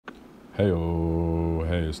Hey,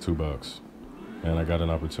 it's $2, and I got an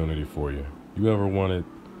opportunity for you. You ever wanted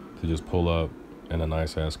to just pull up in a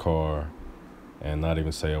nice ass car and not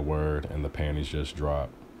even say a word, and the panties just drop,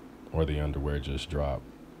 or the underwear just drop?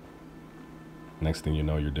 Next thing you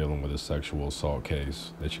know, you're dealing with a sexual assault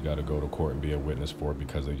case that you got to go to court and be a witness for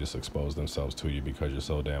because they just exposed themselves to you because you're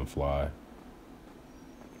so damn fly.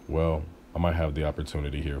 Well, I might have the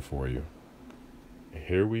opportunity here for you.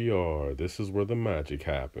 Here we are. This is where the magic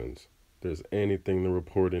happens. If there's anything to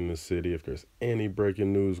report in the city, if there's any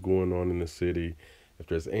breaking news going on in the city, if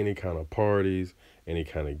there's any kind of parties, any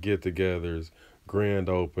kind of get togethers, grand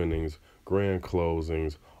openings, grand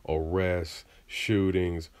closings, arrests,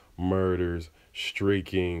 shootings, murders,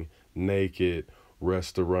 streaking, naked,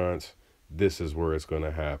 restaurants, this is where it's going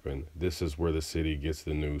to happen. This is where the city gets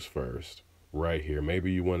the news first. Right here.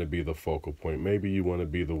 Maybe you want to be the focal point. Maybe you want to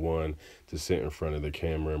be the one to sit in front of the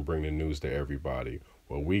camera and bring the news to everybody.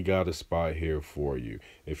 Well, we got a spot here for you.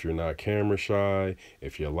 If you're not camera shy,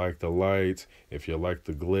 if you like the lights, if you like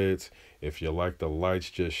the glitz, if you like the lights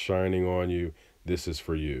just shining on you, this is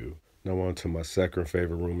for you. Now on to my second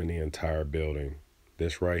favorite room in the entire building.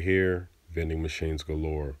 This right here, vending machines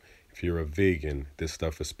galore. If you're a vegan, this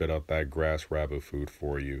stuff will spit out that grass rabbit food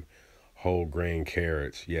for you. Whole grain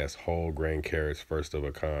carrots, yes, whole grain carrots, first of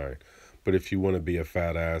a kind. But if you want to be a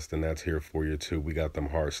fat ass, then that's here for you too. We got them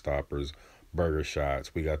heart stoppers, burger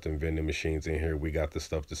shots. We got them vending machines in here. We got the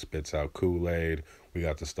stuff that spits out Kool-Aid. We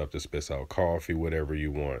got the stuff that spits out coffee, whatever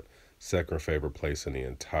you want. Second favorite place in the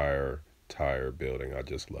entire building. I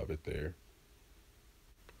just love it there.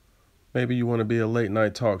 Maybe you want to be a late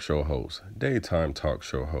night talk show host, daytime talk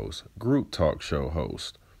show host, group talk show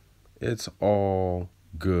host. It's all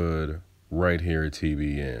good right here at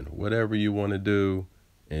TBN. Whatever you want to do,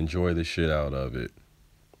 enjoy the shit out of it.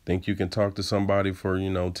 Think you can talk to somebody for,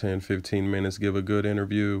 10, 15 minutes, give a good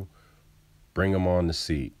interview? Bring them on the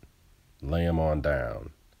seat. Lay them on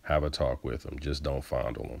down. Have a talk with them. Just don't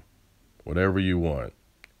fondle them. Whatever you want,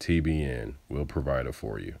 TBN will provide it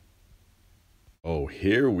for you. Oh,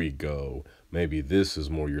 here we go. Maybe this is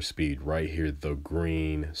more your speed right here. The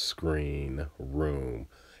green screen room.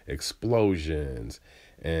 Explosions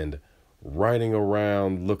and riding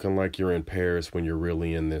around looking like you're in Paris when you're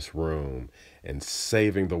really in this room, and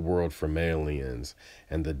saving the world from aliens,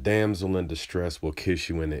 and the damsel in distress will kiss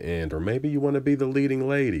you in the end. Or maybe you want to be the leading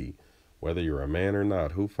lady. Whether you're a man or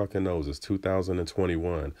not, who fucking knows? It's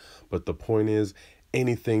 2021. But the point is,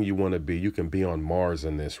 anything you want to be, you can be on Mars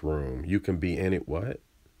in this room. You can be in it. What?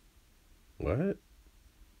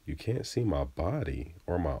 You can't see my body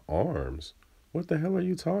or my arms. What the hell are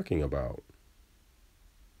you talking about?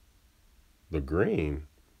 The green?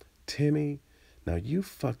 Timmy, now you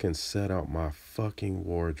fucking set out my fucking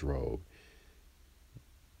wardrobe.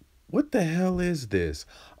 What the hell is this?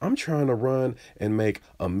 I'm trying to run and make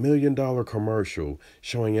 $1 million commercial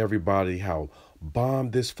showing everybody how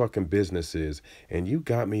bomb this fucking business is, and you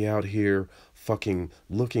got me out here fucking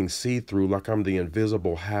looking see-through like I'm the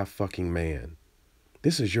invisible half fucking man.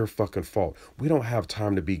 This is your fucking fault. We don't have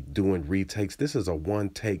time to be doing retakes. This is a one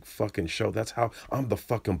take fucking show. That's how I'm the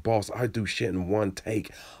fucking boss. I do shit in one take.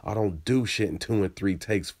 I don't do shit in 2 and 3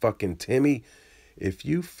 takes. Fucking Timmy, if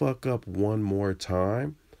you fuck up one more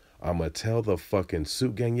time, I'ma tell the fucking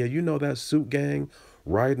suit gang. Yeah, you know that suit gang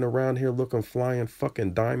riding around here looking flying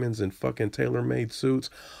fucking diamonds and fucking tailor-made suits.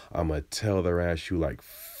 I'ma tell their ass you like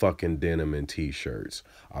fucking denim and t-shirts.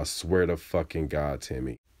 I swear to fucking God,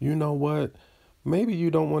 Timmy. You know what? Maybe you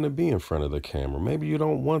don't want to be in front of the camera. Maybe you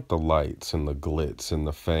don't want the lights and the glitz and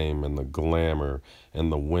the fame and the glamour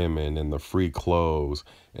and the women and the free clothes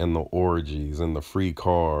and the orgies and the free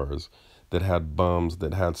cars that had bums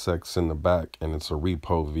that had sex in the back and it's a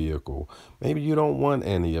repo vehicle. Maybe you don't want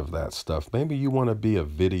any of that stuff. Maybe you want to be a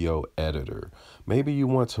video editor. Maybe you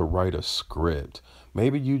want to write a script.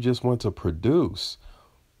 Maybe you just want to produce.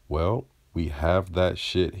 Well, we have that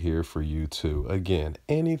shit here for you too. Again,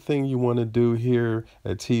 anything you want to do here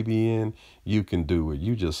at TBN, you can do it.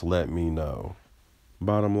 You just let me know.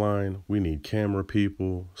 Bottom line, we need camera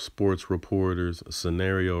people, sports reporters,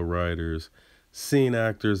 scenario writers, scene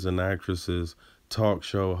actors and actresses, talk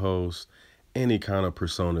show hosts, any kind of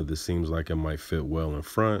persona that seems like it might fit well in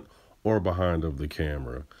front or behind of the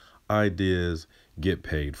camera. Ideas, get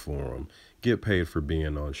paid for them. Get paid for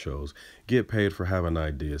being on shows. Get paid for having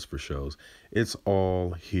ideas for shows. It's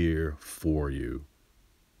all here for you.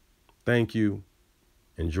 Thank you.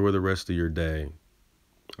 Enjoy the rest of your day.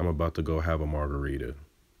 I'm about to go have a margarita.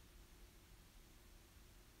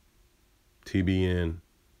 TBN,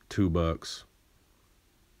 $2.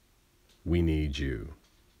 We need you.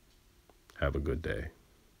 Have a good day.